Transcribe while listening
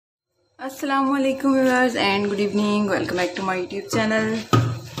Assalamu alaikum viewers and good evening. Welcome back to my YouTube channel.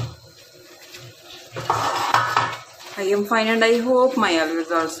 I am fine and I hope my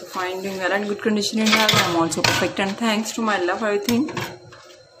viewers are also fine, doing well and good condition in health. I am also perfect and thanks to my Allah for everything.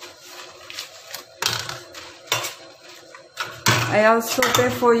 I also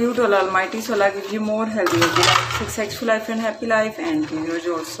pray for you to Allah Almighty, so Allah give you more healthy life, successful life and happy life, and viewers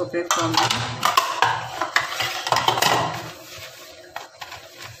also pray for me.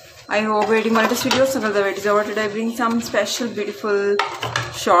 I hope waiting for this video. So the wait is over. Today I bring some special beautiful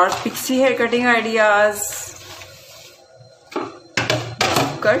short pixie hair cutting ideas.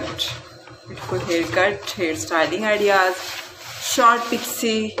 Beautiful haircut, hair styling ideas. Short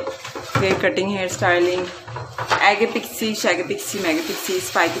pixie hair cutting, hair styling. Egg pixie, shaggy pixie, mega pixie,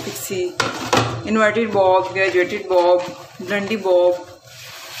 spiky pixie, inverted bob, graduated bob, blundy bob,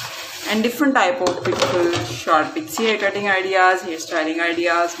 and different type of beautiful short pixie hair cutting ideas, hair styling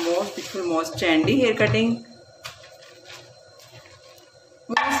ideas. Most beautiful, most trendy hair cutting.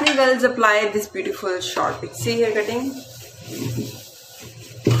 Mostly girls apply this beautiful short pixie hair cutting.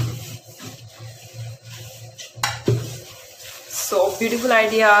 So beautiful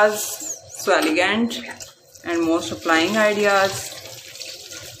ideas, so elegant, and most applying ideas.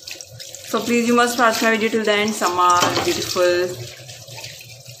 So please you must watch my video till the end. Some are beautiful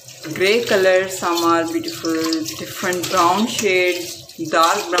grey color, some are beautiful different brown shades,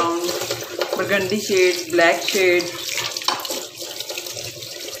 dark brown, burgundy shades, black shades.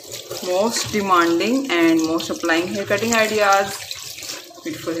 Most demanding and most applying hair cutting ideas,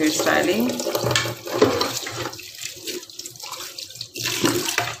 beautiful hair styling.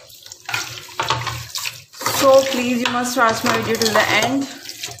 So please you must watch my video till the end.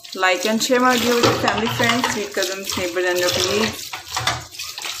 Like and share my video with your family, friends, sweet cousins, neighbors and your colleagues.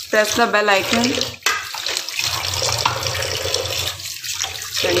 Press the bell icon.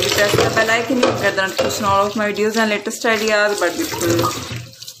 When you press the bell icon, you get the notification all of my videos and latest ideas, but beautiful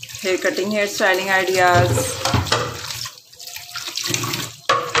hair cutting, hair styling ideas.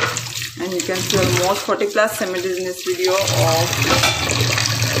 And you can see almost 40+ images in this video of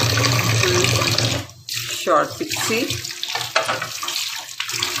short pixie.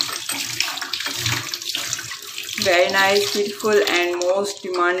 Very nice, beautiful, and most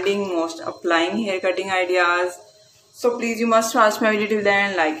demanding, most applying hair cutting ideas. So please you must watch my video till the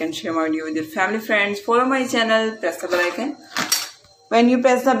end. Like and share my video with your family, friends. Follow my channel, press the bell icon. When you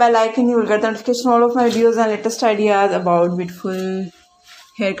press the bell icon, you will get the notification all of my videos and latest ideas about beautiful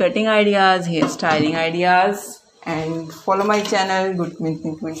hair cutting ideas, hair styling ideas. And follow my channel, good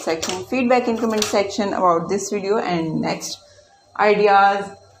comment section, feedback in comment section about this video and next ideas.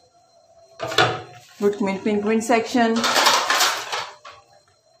 Good comment section.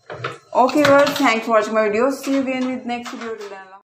 Okay, well, thanks for watching my video. See you again with next video.